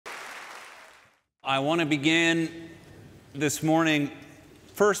I want to begin this morning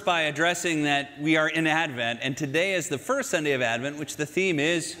first by addressing that we are in Advent, and today is the first Sunday of Advent, which the theme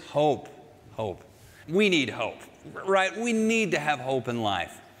is hope. Hope. We need hope, right? We need to have hope in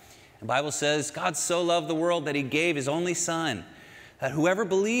life. The Bible says, God so loved the world that He gave His only Son, that whoever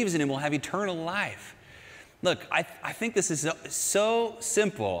believes in Him will have eternal life. Look, I think this is so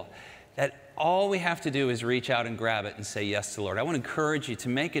simple that all we have to do is reach out and grab it and say yes to the Lord. I want to encourage you to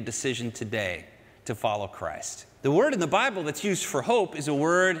make a decision today to follow Christ. The word in the Bible that's used for hope is a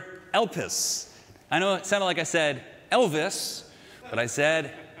word, elpis. I know it sounded like I said Elvis, but I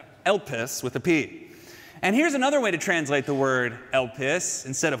said elpis with a P. And here's another way to translate the word elpis.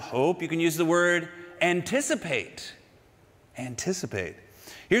 Instead of hope, you can use the word anticipate. Anticipate.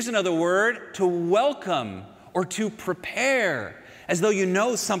 Here's another word, to welcome or to prepare, as though you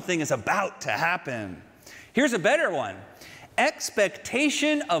know something is about to happen. Here's a better one,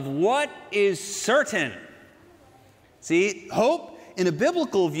 expectation of what is certain. See, hope in a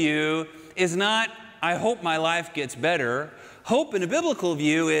biblical view is not, I hope my life gets better. Hope in a biblical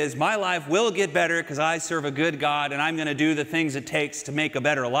view is, my life will get better because I serve a good God and I'm going to do the things it takes to make a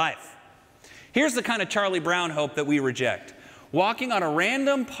better life. Here's the kind of Charlie Brown hope that we reject. Walking on a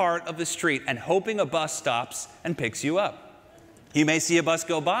random part of the street and hoping a bus stops and picks you up. You may see a bus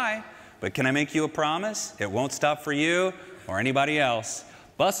go by, but can I make you a promise? It won't stop for you or anybody else.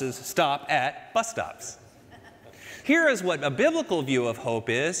 Buses stop at bus stops. Here is what a biblical view of hope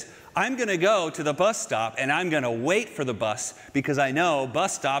is. I'm going to go to the bus stop and I'm going to wait for the bus because I know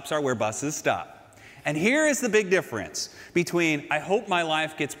bus stops are where buses stop. And here is the big difference between I hope my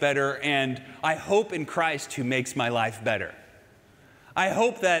life gets better and I hope in Christ who makes my life better. I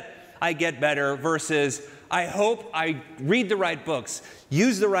hope that I get better versus I hope I read the right books,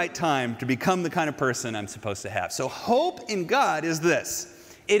 use the right time to become the kind of person I'm supposed to have. So hope in God is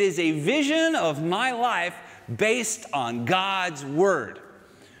this. It is a vision of my life based on God's Word.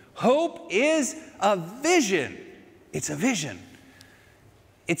 Hope is a vision. It's a vision.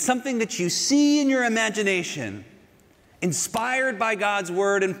 It's something that you see in your imagination, inspired by God's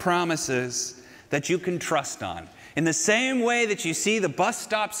Word and promises that you can trust on. In the same way that you see the bus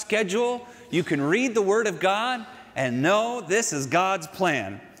stop schedule, you can read the Word of God and know this is God's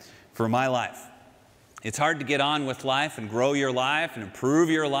plan for my life. It's hard to get on with life and grow your life and improve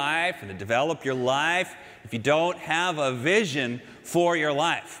your life and to develop your life if you don't have a vision for your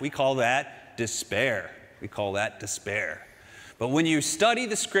life. We call that despair. We call that despair. But when you study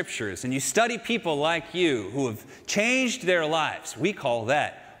the Scriptures and you study people like you who have changed their lives, we call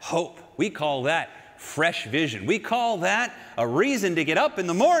that hope. We call that fresh vision. We call that a reason to get up in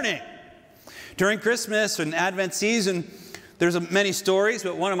the morning. During Christmas and Advent season, there's many stories,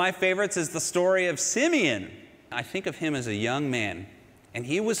 but one of my favorites is the story of Simeon. I think of him as a young man, and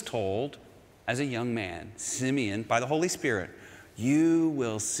he was told as a young man, Simeon, by the Holy Spirit, you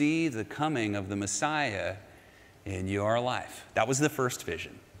will see the coming of the Messiah in your life. That was the first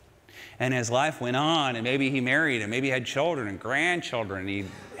vision. And as life went on, and maybe he married, and maybe he had children and grandchildren, and he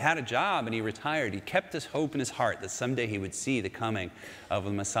had a job, and he retired, he kept his hope in his heart that someday he would see the coming of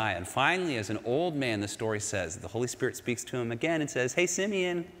the Messiah. And finally, as an old man, the story says, the Holy Spirit speaks to him again and says, hey,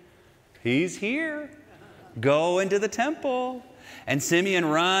 Simeon, he's here. Go into the temple. And Simeon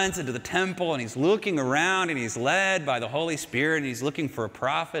runs into the temple, and he's looking around, and he's led by the Holy Spirit, and he's looking for a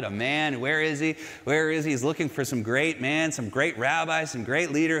prophet, a man. Where is he? Where is he? He's looking for some great man, some great rabbi, some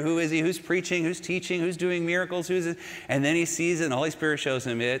great leader. Who is he? Who's preaching? Who's teaching? Who's doing miracles? Who's it? And then he sees it, and the Holy Spirit shows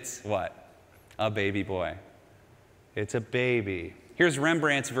him it's what? A baby boy. It's a baby. Here's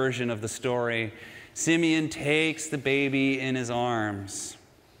Rembrandt's version of the story. Simeon takes the baby in his arms.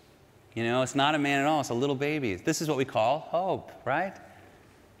 You know, it's not a man at all. It's a little baby. This is what we call hope, right?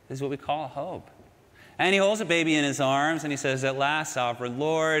 This is what we call hope. And he holds the baby in his arms and he says, at last, sovereign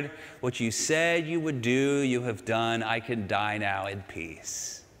Lord, what you said you would do, you have done. I can die now in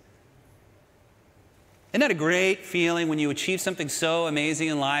peace. Isn't that a great feeling when you achieve something so amazing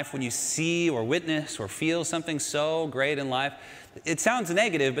in life, when you see or witness or feel something so great in life? It sounds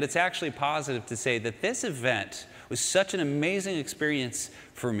negative, but it's actually positive to say that this event was such an amazing experience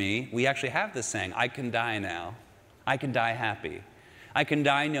for me. We actually have this saying, I can die now. I can die happy. I can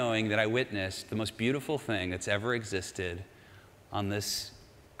die knowing that I witnessed the most beautiful thing that's ever existed on this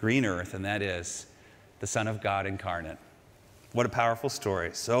green earth, and that is the Son of God incarnate. What a powerful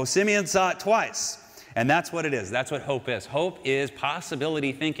story. So Simeon saw it twice, and that's what it is. That's what hope is. Hope is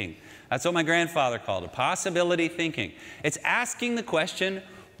possibility thinking. That's what my grandfather called it, possibility thinking. It's asking the question,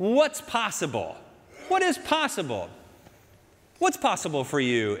 what's possible? What is possible? What's possible for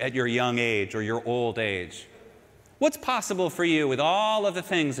you at your young age or your old age? What's possible for you with all of the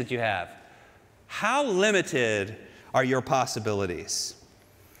things that you have? How limited are your possibilities?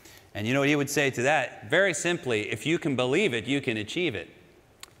 And you know what he would say to that? Very simply, if you can believe it, you can achieve it.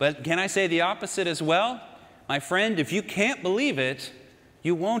 But can I say the opposite as well? My friend, if you can't believe it,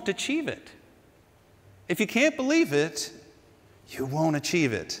 you won't achieve it. If you can't believe it, you won't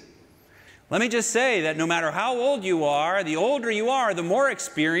achieve it. Let me just say that no matter how old you are, the older you are, the more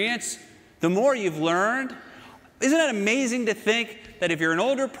experience, the more you've learned. Isn't it amazing to think that if you're an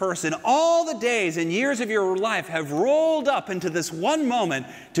older person, all the days and years of your life have rolled up into this one moment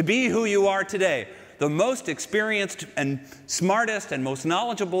to be who you are today, the most experienced and smartest and most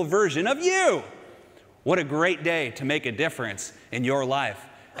knowledgeable version of you. What a great day to make a difference in your life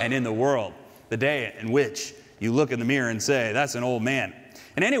and in the world. The day in which you look in the mirror and say, that's an old man.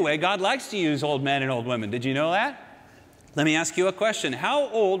 And anyway, God likes to use old men and old women. Did you know that? Let me ask you a question. How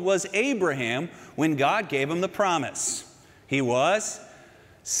old was Abraham when God gave him the promise? He was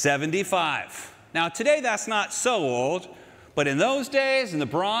 75. Now today that's not so old, but in those days, in the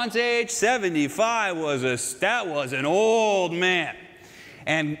Bronze Age, 75 was an old man.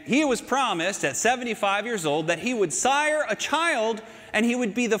 And he was promised at 75 years old that he would sire a child and he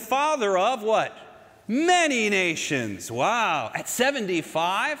would be the father of what? Many nations. Wow, at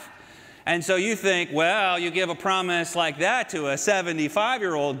 75? And so you think, well, you give a promise like that to a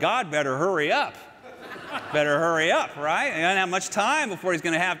 75-year-old, God better hurry up. Better hurry up, right? He doesn't have much time before he's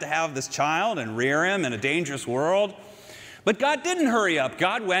going to have this child and rear him in a dangerous world. But God didn't hurry up.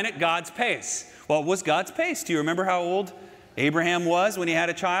 God went at God's pace. What was God's pace? Do you remember how old Abraham was when he had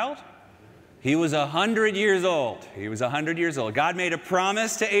a child? He was 100 years old. He was 100 years old. God made a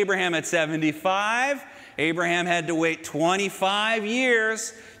promise to Abraham at 75. Abraham had to wait 25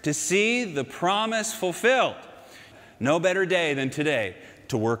 years to see the promise fulfilled. No better day than today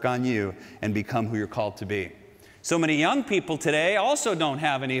to work on you and become who you're called to be. So many young people today also don't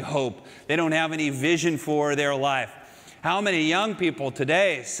have any hope. They don't have any vision for their life. How many young people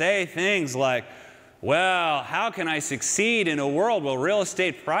today say things like, well, how can I succeed in a world where real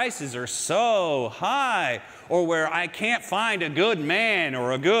estate prices are so high, or where I can't find a good man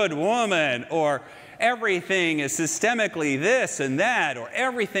or a good woman, or everything is systemically this and that, or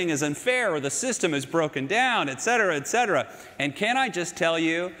everything is unfair, or the system is broken down, etc., etc. And can I just tell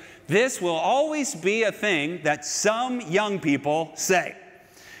you, this will always be a thing that some young people say.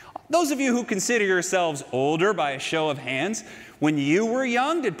 Those of you who consider yourselves older by a show of hands, when you were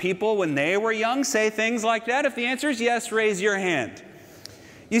young, did people when they were young say things like that? If the answer is yes, raise your hand.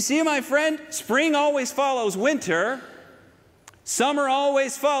 You see, my friend, spring always follows winter. Summer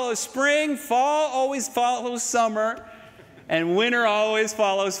always follows spring. Fall always follows summer. And winter always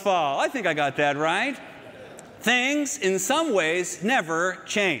follows fall. I think I got that right. Things, in some ways, never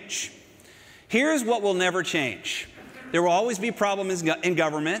change. Here's what will never change. There will always be problems in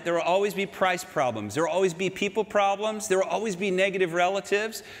government. There will always be price problems. There will always be people problems. There will always be negative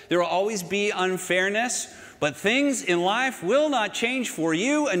relatives. There will always be unfairness. But things in life will not change for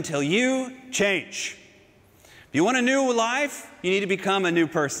you until you change. If you want a new life, you need to become a new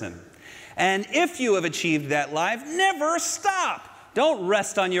person. And if you have achieved that life, never stop. Don't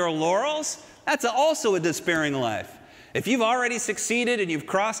rest on your laurels. That's also a despairing life. If you've already succeeded and you've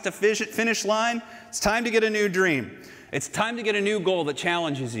crossed a finish line, it's time to get a new dream. It's time to get a new goal that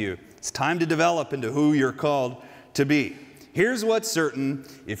challenges you. It's time to develop into who you're called to be. Here's what's certain.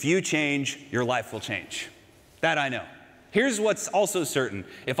 If you change, your life will change. That I know. Here's what's also certain.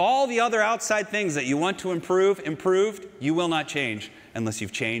 If all the other outside things that you want to improve, improved, you will not change unless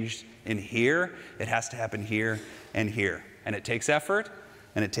you've changed in here. It has to happen here and here. And it takes effort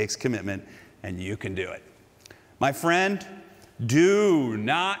and it takes commitment, and you can do it. My friend, do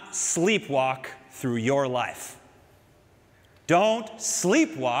not sleepwalk through your life. Don't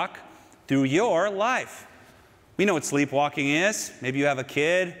sleepwalk through your life. We know what sleepwalking is. Maybe you have a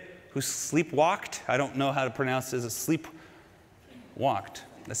kid who sleepwalked. I don't know how to pronounce it as sleepwalked.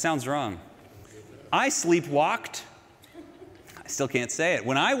 That sounds wrong. I sleepwalked. I still can't say it.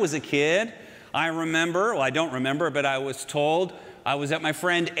 When I was a kid, I remember, well, I don't remember, but I was told I was at my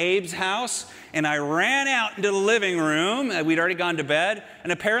friend Abe's house, and I ran out into the living room. We'd already gone to bed,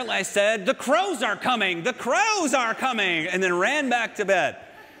 and apparently I said, "The crows are coming! The crows are coming!" and then ran back to bed.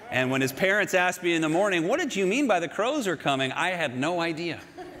 And when his parents asked me in the morning, "What did you mean by the crows are coming?" I had no idea,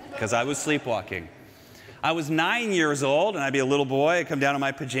 because I was sleepwalking. I was 9 years old, and I'd be a little boy. I'd come down in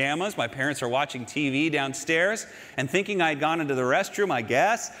my pajamas. My parents are watching TV downstairs, and thinking I'd gone into the restroom, I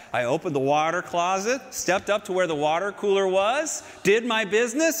guess, I opened the water closet, stepped up to where the water cooler was, did my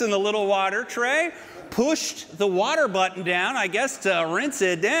business in the little water tray, pushed the water button down, I guess to rinse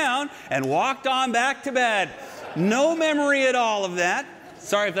it down, and walked on back to bed. No memory at all of that.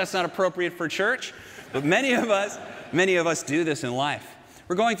 Sorry if that's not appropriate for church, but many of us do this in life.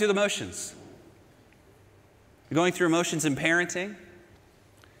 We're going through the motions. We're going through emotions in parenting.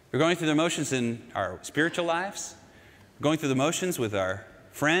 We're going through the motions in our spiritual lives. We're going through the motions with our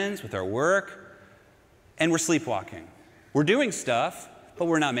friends, with our work, and we're sleepwalking. We're doing stuff, but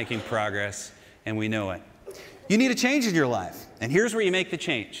we're not making progress, and we know it. You need a change in your life, and here's where you make the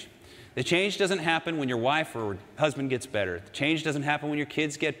change. The change doesn't happen when your wife or husband gets better. The change doesn't happen when your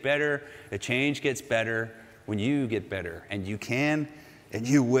kids get better. The change gets better when you get better, and you can and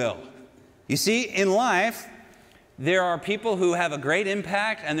you will. You see, in life, there are people who have a great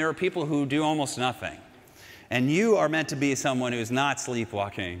impact, and there are people who do almost nothing. And you are meant to be someone who's not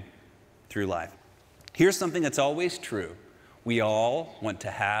sleepwalking through life. Here's something that's always true. We all want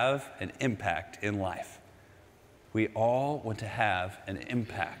to have an impact in life. We all want to have an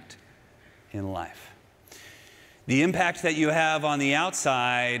impact in life. The impact that you have on the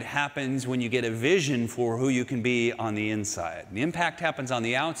outside happens when you get a vision for who you can be on the inside. The impact happens on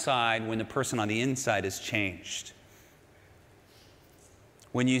the outside when the person on the inside is changed.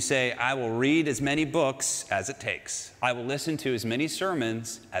 When you say, I will read as many books as it takes. I will listen to as many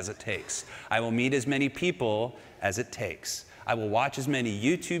sermons as it takes. I will meet as many people as it takes. I will watch as many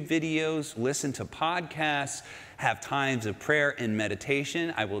YouTube videos, listen to podcasts, have times of prayer and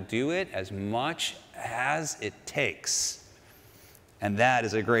meditation. I will do it as much as it takes. And that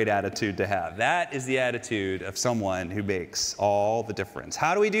is a great attitude to have. That is the attitude of someone who makes all the difference.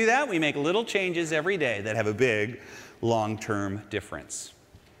 How do we do that? We make little changes every day that have a big, long-term difference.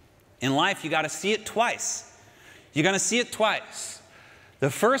 In life, you got to see it twice. You're going to see it twice.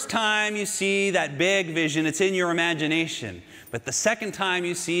 The first time you see that big vision, it's in your imagination. But the second time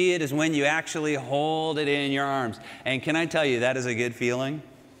you see it is when you actually hold it in your arms. And can I tell you, that is a good feeling?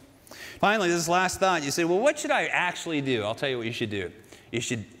 Finally, this last thought, you say, well, what should I actually do? I'll tell you what you should do. You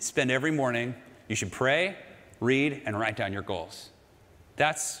should spend every morning, you should pray, read, and write down your goals.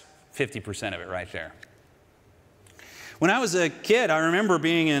 That's 50% of it right there. When I was a kid, I remember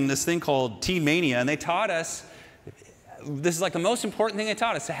being in this thing called Teen Mania, and they taught us, this is like the most important thing they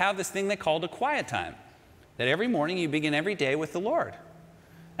taught us, to have this thing they called a quiet time. That every morning you begin every day with the Lord.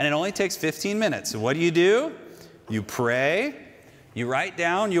 And it only takes 15 minutes. So what do? You pray, you write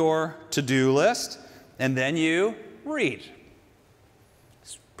down your to-do list, and then you read.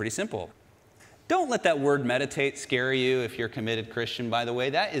 It's pretty simple. Don't let that word meditate scare you if you're a committed Christian, by the way.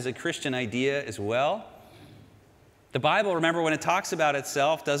 That is a Christian idea as well. The Bible, remember, when it talks about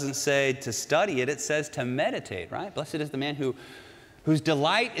itself, doesn't say to study it, it says to meditate, right? Blessed is the man whose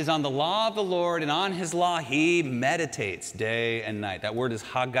delight is on the law of the Lord, and on his law he meditates day and night. That word is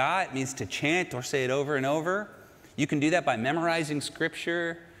haggah. It means to chant or say it over and over. You can do that by memorizing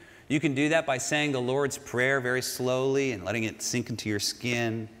Scripture. You can do that by saying the Lord's Prayer very slowly and letting it sink into your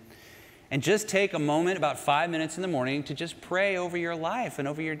skin. And just take a moment, about 5 minutes in the morning, to just pray over your life and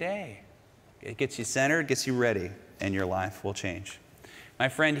over your day. It gets you centered, gets you ready, and your life will change. My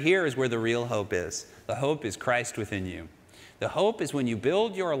friend, here is where the real hope is. The hope is Christ within you. The hope is when you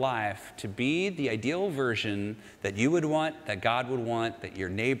build your life to be the ideal version that you would want, that God would want, that your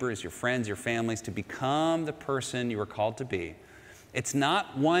neighbors, your friends, your families, to become the person you are called to be. It's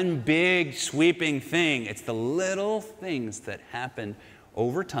not one big sweeping thing. It's the little things that happen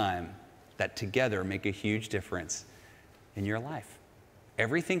over time that together make a huge difference in your life.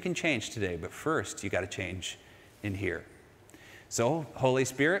 Everything can change today, but first you got to change in here. So, Holy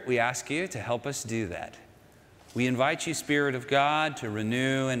Spirit, we ask you to help us do that. We invite you, Spirit of God, to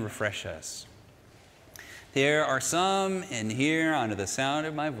renew and refresh us. There are some in here, under the sound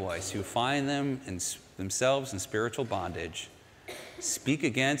of my voice, who find themselves in spiritual bondage. Speak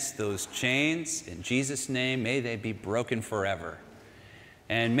against those chains. In Jesus' name, may they be broken forever.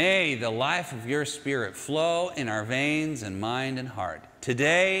 And may the life of your Spirit flow in our veins and mind and heart.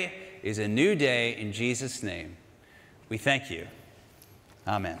 Today is a new day in Jesus' name. We thank you.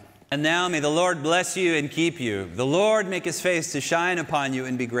 Amen. And now may the Lord bless you and keep you. The Lord make his face to shine upon you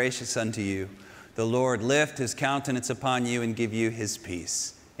and be gracious unto you. The Lord lift his countenance upon you and give you his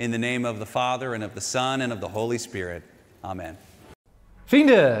peace. In the name of the Father and of the Son and of the Holy Spirit. Amen.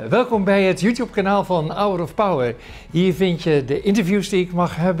 Vrienden, welkom bij het YouTube-kanaal van Hour of Power. Hier vind je de interviews die ik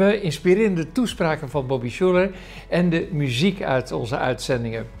mag hebben, inspirerende toespraken van Bobby Schuller en de muziek uit onze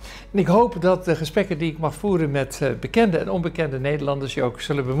uitzendingen. En ik hoop dat de gesprekken die ik mag voeren met bekende en onbekende Nederlanders je ook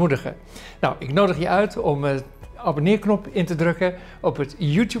zullen bemoedigen. Nou, ik nodig je uit om de abonneerknop in te drukken op het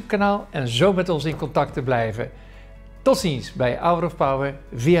YouTube-kanaal en zo met ons in contact te blijven. Tot ziens bij Hour of Power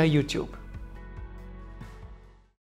via YouTube.